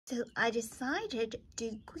So I decided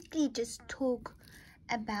to quickly just talk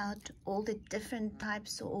about all the different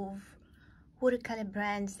types of watercolor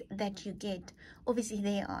brands that you get. Obviously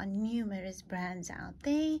there are numerous brands out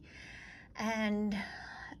there, and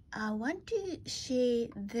I want to share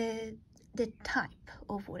the type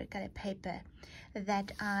of watercolor paper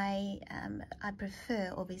that I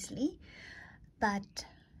prefer, obviously. But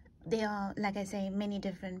there are, like I say, many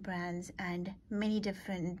different brands and many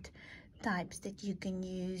different types that you can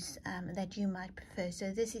use that you might prefer.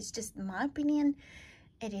 So this is just my opinion.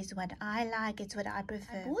 It is what I like, it's what I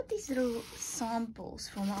prefer. I bought these little samples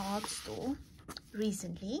from an art store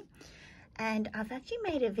recently, and I've actually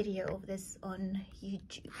made a video of this on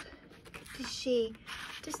YouTube to share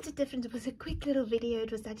just the difference. It was a quick little video.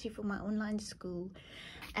 It was actually for my online school,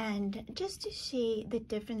 and just to share the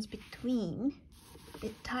difference between the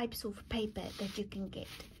types of paper that you can get.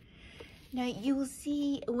 Now you will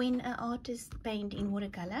see when an artist paint in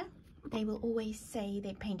watercolor, they will always say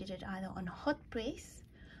they painted it either on hot press,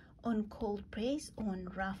 on cold press, or on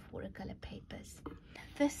rough watercolor papers.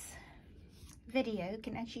 This video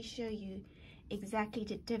can actually show you exactly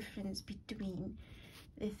the difference between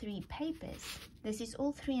the three papers. This is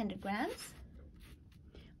all 300 grams,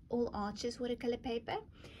 all Arches watercolor paper,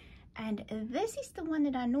 and this is the one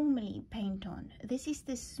that I normally paint on. This is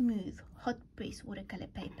the smooth hot press watercolor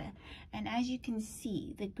paper, and as you can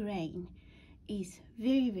see, the grain is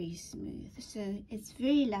very smooth, so it's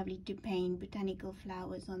very lovely to paint botanical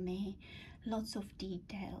flowers on there, lots of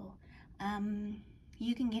detail.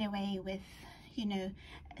 You can get away with, you know,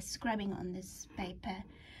 scrubbing on this paper,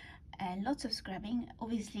 lots of scrubbing.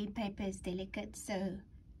 Obviously paper is delicate, so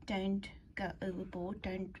don't go overboard,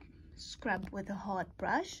 don't scrub with a hard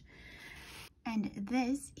brush. And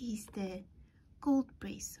this is the cold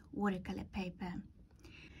press watercolor paper.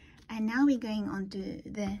 And now we're going on to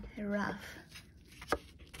the rough.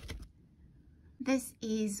 This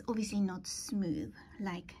is obviously not smooth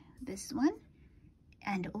like this one,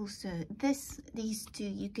 and also these two,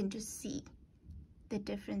 you can just see the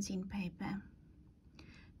difference in paper.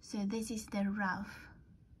 So this is the rough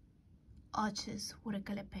Arches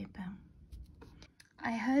watercolor paper.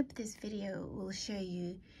 I hope this video will show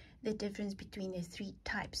you the difference between the three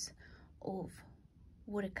types of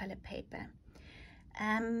watercolor paper.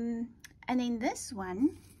 And then this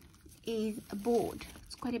one is a board.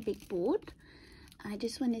 It's quite a big board. I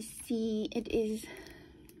just want to see, it is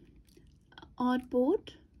art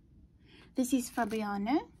board. This is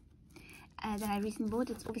Fabriano that I recently bought.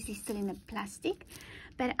 It's obviously still in a plastic,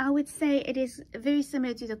 but I would say it is very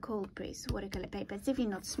similar to the cold press watercolor paper. It's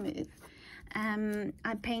definitely not smooth.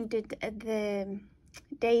 I painted the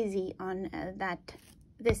daisy on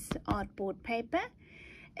this artboard paper.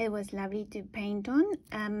 It was lovely to paint on.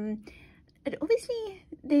 Obviously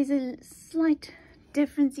there's a slight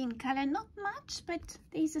difference in color, not much, but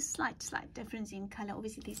there's a slight difference in color.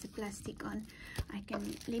 Obviously there's the plastic on.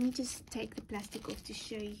 Let me just take the plastic off to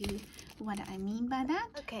show you what I mean by that.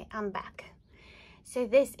 Okay, I'm back. So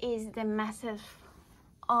this is the massive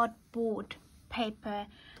artboard paper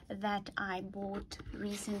that I bought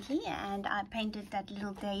recently, and I painted that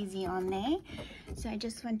little daisy on there. So I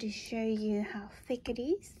just want to show you how thick it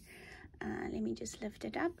is. Let me just lift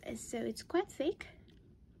it up. So it's quite thick,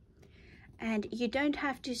 and you don't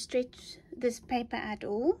have to stretch this paper at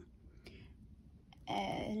all.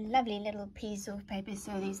 Lovely little piece of paper,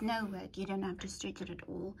 so there's no work. You don't have to stretch it at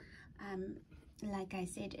all. Like I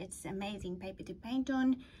said, it's amazing paper to paint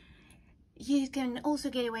on. You can also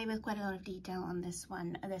get away with quite a lot of detail on this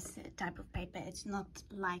one, this type of paper. It's not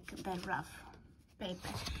like the rough paper.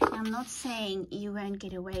 I'm not saying you won't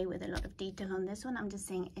get away with a lot of detail on this one. I'm just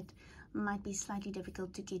saying it might be slightly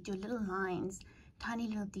difficult to get your little lines, tiny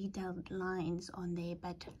little detailed lines on there.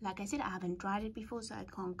 But like I said, I haven't tried it before, so I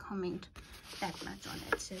can't comment that much on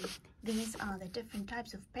it. So these are the different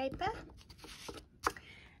types of paper.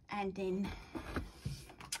 And then,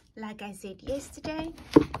 like I said yesterday,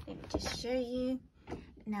 let me just show you.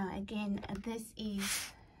 Now again, this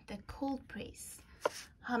is the cold press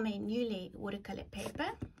Hamé watercolor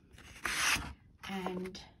paper,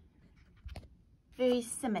 and very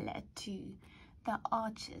similar to the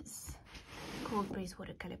Arches cold press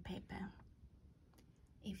watercolor paper.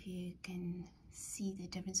 If you can see the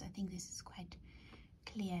difference, I think this is quite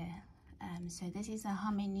clear. So this is a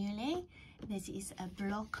Hamé. This is a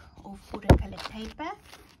block of watercolor paper,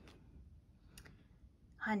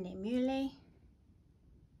 Hamé.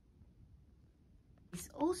 It's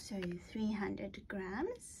also 300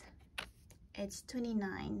 grams. It's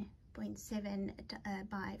 29.7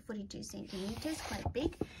 by 42 centimeters, quite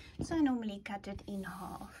big. So I normally cut it in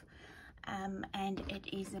half. And it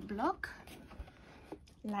is a block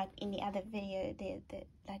like in the other video,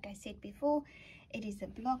 like I said before, it is a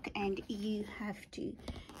block, and you have to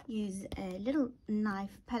use a little knife,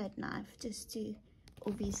 palette knife, just to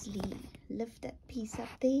obviously lift that piece up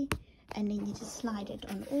there, and then you just slide it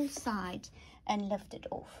on all sides and lift it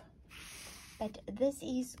off. But this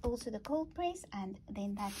is also the cold press, and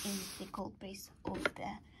then that is the cold press of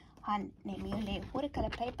the Hanemule watercolor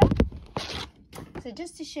paper. So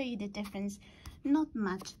just to show you the difference, not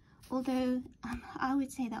much, although I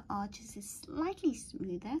would say the Arches is slightly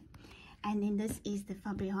smoother. And then this is the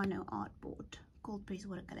Fabriano art board cold press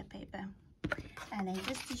watercolor paper. And then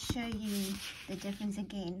just to show you the difference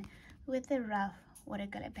again with the rough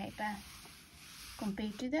watercolor paper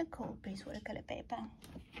compared to the cold press watercolor paper.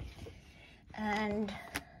 And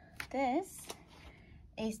this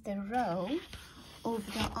is the roll of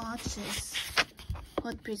the Arches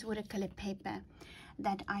hot press watercolor paper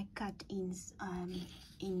that I cut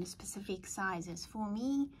in specific sizes. For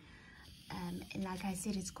me, like I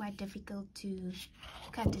said, it's quite difficult to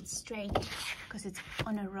cut it straight because it's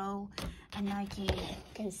on a roll, and like you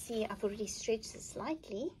can see, I've already stretched it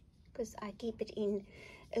slightly because I keep it in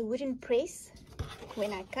a wooden press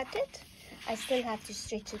when I cut it. I still have to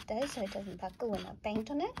stretch it though, so it doesn't buckle when I paint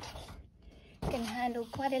on it. It can handle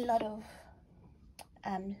quite a lot of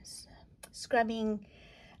scrubbing,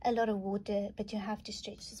 a lot of water, but you have to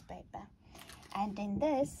stretch this paper. And then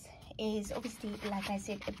this is obviously, like I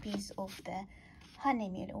said, a piece of the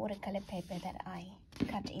Hanemule watercolor paper that I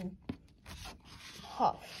cut in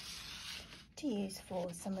half to use for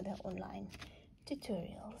some of the online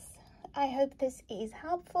tutorials. I hope this is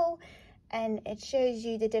helpful, and it shows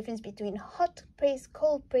you the difference between hot press,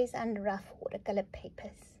 cold press, and rough watercolor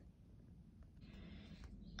papers.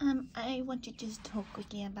 I want to just talk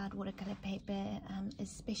quickly about watercolor paper,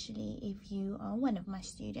 especially if you are one of my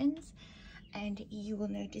students, and you will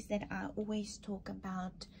notice that I always talk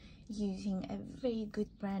about using a very good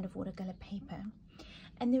brand of watercolor paper.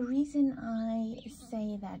 And the reason I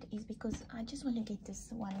say that is because I just want to get this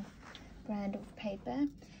one brand of paper,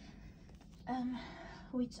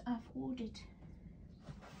 which I've ordered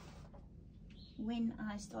when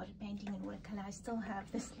I started painting in watercolor. I still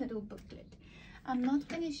have this little booklet. I'm not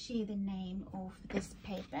going to share the name of this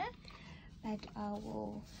paper, but I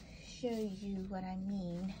will show you what I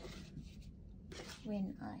mean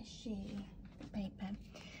when I share the paper.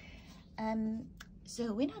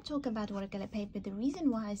 So when I talk about watercolor paper, the reason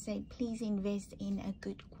why I say please invest in a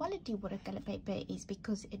good quality watercolor paper is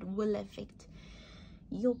because it will affect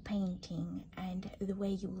your painting and the way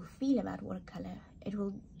you will feel about watercolor. It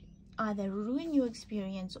will either ruin your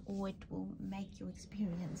experience or it will make your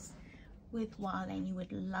experience worthwhile, and you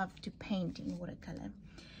would love to paint in watercolor.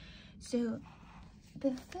 So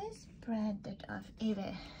the first brand that I've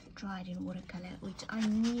ever tried in watercolor, which I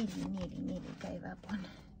nearly gave up on,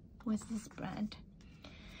 was this brand.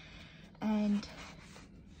 And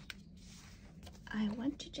I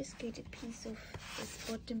want to just get a piece of this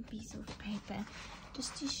bottom piece of paper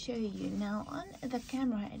just to show you. Now on the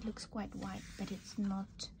camera it looks quite white, but it's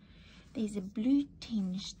not. There's a blue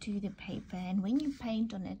tinge to the paper, and when you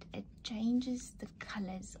paint on it, it changes the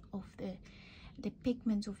colors of the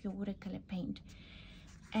pigments of your watercolor paint.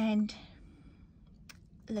 And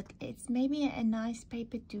look, it's maybe a nice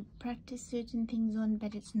paper to practice certain things on,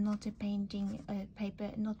 but it's not a painting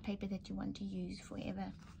not paper that you want to use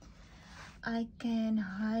forever. I can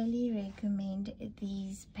highly recommend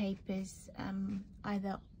these papers,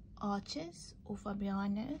 either Arches or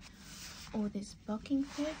Fabriano, or this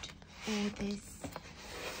Bockingford, or this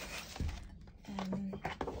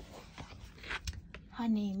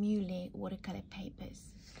Hanemule watercolor papers.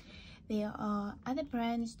 There are other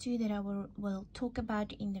brands too that I will talk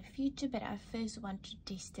about in the future, but I first want to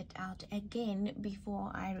test it out again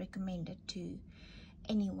before I recommend it to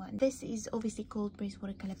anyone. This is obviously cold press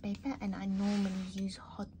watercolor paper, and I normally use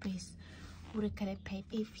hot press watercolor paper.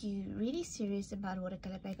 If you're really serious about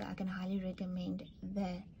watercolor paper, I can highly recommend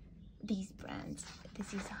these brands.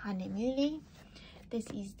 This is Hanemule, this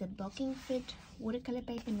is the Bockingford watercolor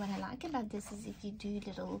paper, and what I like about this is if you do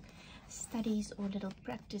little studies or little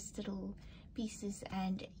practice little pieces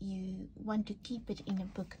and you want to keep it in a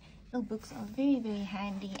book, little books are very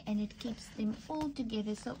handy, and it keeps them all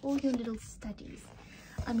together. So all your little studies,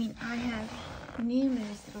 I mean, I have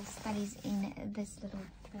numerous little studies in this little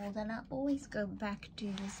folder, and I always go back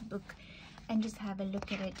to this book and just have a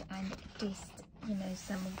look at it and test, you know,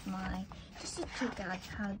 some of my, just to check out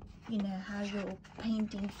how, you know, how your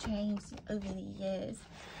painting changed over the years.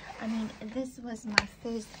 I mean, this was my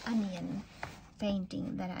first onion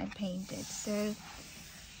painting that I painted, so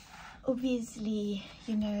obviously,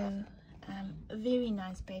 you know, Very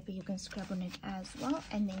nice paper. You can scrub on it as well.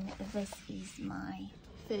 And then this is my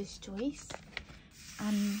first choice.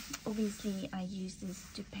 Obviously I use this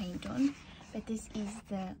to paint on, but this is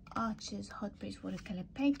the Arches hot press watercolor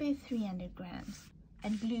paper, 300 grams,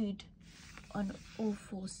 and glued on all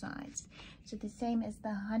four sides. So the same as the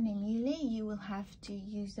Hahnemühle, you will have to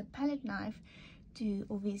use a palette knife to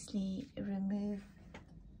obviously remove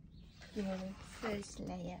your first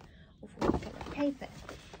layer of watercolor paper.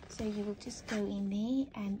 So you will just go in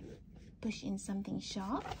there and push in something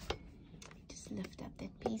sharp. Just lift up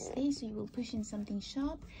that piece there. So you will push in something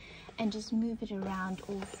sharp and just move it around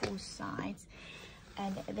all four sides,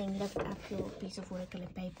 and then lift up your piece of watercolor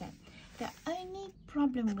paper. The only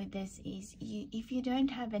problem with this is if you don't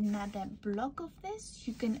have another block of this,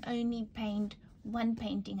 you can only paint one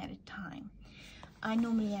painting at a time. I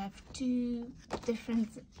normally have two different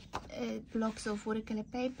blocks of watercolor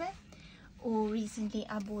paper, or recently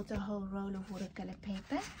I bought a whole roll of watercolor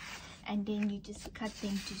paper, and then you just cut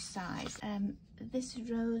them to size. This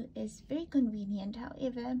roll is very convenient,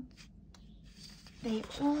 however they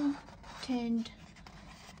all turned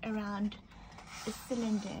around a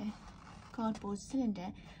cylinder, cardboard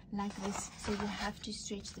cylinder like this, so you have to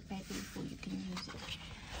stretch the paper before you can use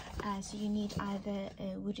it. So you need either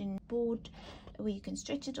a wooden board where you can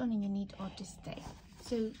stretch it on, and you need artist tape.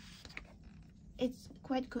 So it's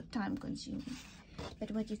quite time consuming, but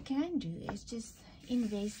what you can do is just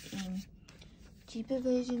invest in cheaper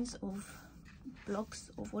versions of blocks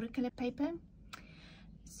of watercolor paper,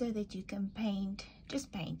 so that you can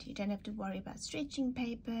just paint. You don't have to worry about stretching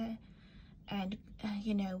paper and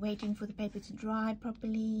you know, waiting for the paper to dry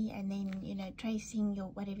properly, and then, you know, tracing your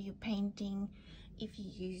whatever you're painting if you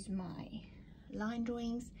use my line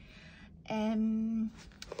drawings.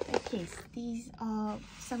 But yes, these are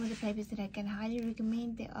some of the papers that I can highly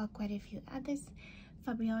recommend. There are quite a few others.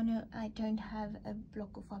 Fabriano, I don't have a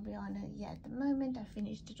block of Fabriano yet at the moment. I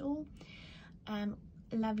finished it all.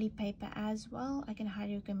 Lovely paper as well. I can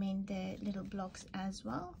highly recommend the little blocks as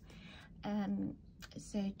well.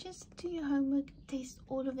 So just do your homework, test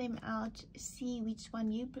all of them out, see which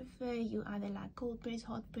one you prefer. You either like cold press,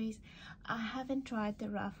 hot press. I haven't tried the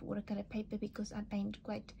rough watercolor paper because I paint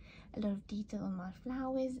quite a lot of detail on my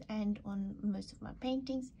flowers and on most of my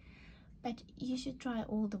paintings, but you should try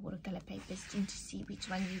all the watercolor papers to see which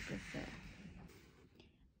one you prefer.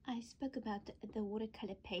 I spoke about the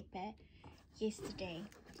watercolor paper yesterday.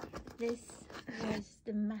 This was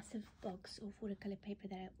the massive box of watercolor paper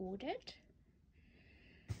that I ordered,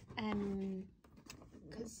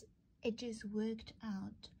 because it just worked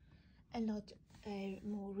out a lot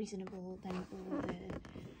more reasonable than all the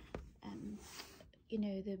you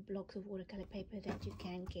know, the blocks of watercolor paper that you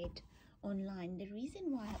can get online. The reason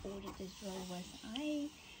why I ordered this roll was I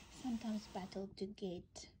sometimes battled to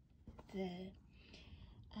get the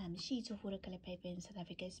sheets of watercolor paper in South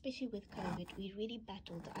Africa, especially with COVID. We really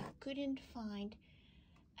battled. I couldn't find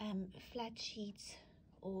flat sheets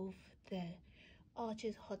of the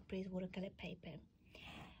Arches hot press watercolor paper.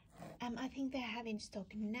 I think they have in stock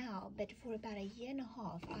now, but for about a year and a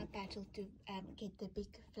half I battled to get the big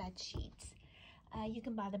flat sheets. You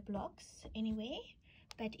can buy the blocks anyway,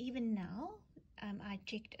 but even now I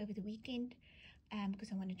checked over the weekend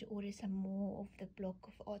because I wanted to order some more of the block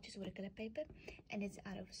of Arches watercolor paper, and it's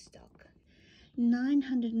out of stock.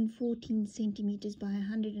 914 centimeters by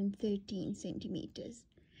 113 centimeters,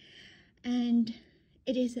 and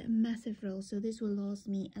it is a massive roll, so this will last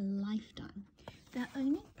me a lifetime. The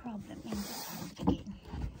only problem, and just hold it again,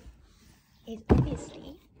 is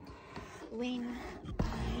obviously when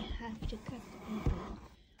I have to cut the paper,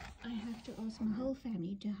 I have to ask my whole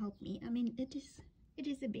family to help me. I mean, it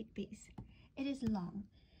is a big piece. It is long,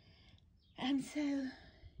 and so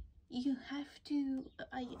you have to.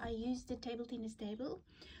 I use the table tennis table,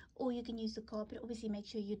 or you can use the carpet. Obviously, make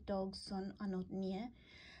sure your dogs are not near,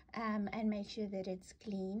 and make sure that it's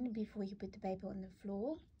clean before you put the paper on the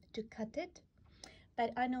floor to cut it.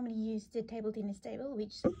 But I normally use the table tennis table,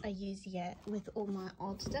 which I use here with all my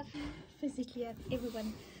art stuff. Physically, I have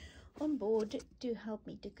everyone on board to help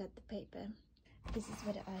me to cut the paper. This is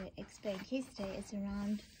what I explained yesterday. It's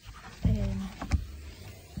around,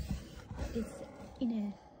 it's in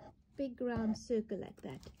a big round circle like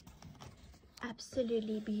that.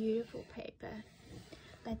 Absolutely beautiful paper,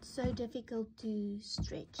 but so difficult to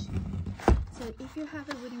stretch. So if you have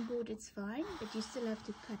a wooden board, it's fine, but you still have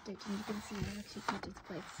to cut it, and you can see I actually cut it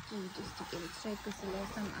quite skewed just to get it straight, because the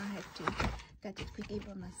last time I had to cut it quickly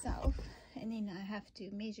by myself, and then I have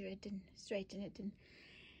to measure it and straighten it, and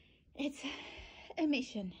it's a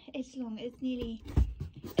mission. It's long. It's nearly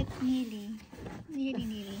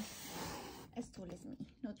as tall as me.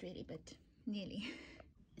 Not really, but nearly.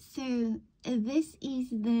 So this is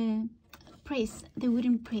the press, the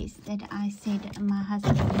wooden press that I said my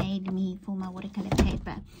husband made me for my watercolor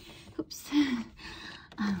paper. Oops.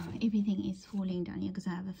 Oh, everything is falling down here because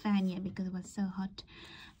I have a fan here because it was so hot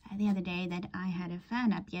the other day that I had a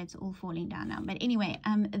fan up here. It's all falling down now. But anyway,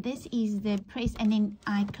 this is the press, and then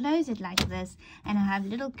I close it like this, and I have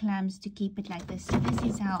little clamps to keep it like this. So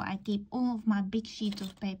this is how I keep all of my big sheets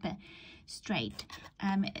of paper straight.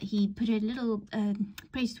 He put a little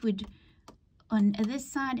pressed wood on this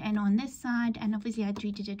side and on this side, and obviously I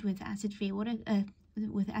treated it with acid-free water,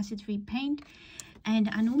 with acid-free paint.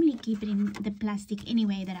 And I normally keep it in the plastic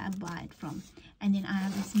anyway that I buy it from. And then I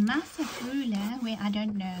have this massive ruler where I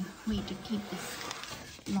don't know where to keep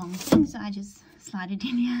this long thing, so I just slide it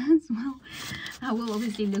in here as well. I will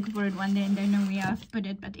obviously look for it one day and don't know where I've put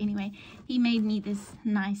it, but anyway, he made me this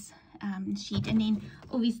nice sheet, and then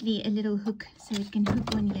obviously a little hook so it can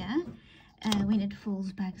hook on here when it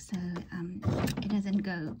falls back, so it doesn't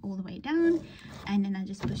go all the way down. And then I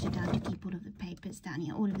just push it down to keep all of the papers down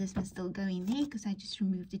here. All of this will still go in there because I just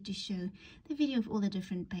removed it to show the video of all the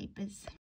different papers.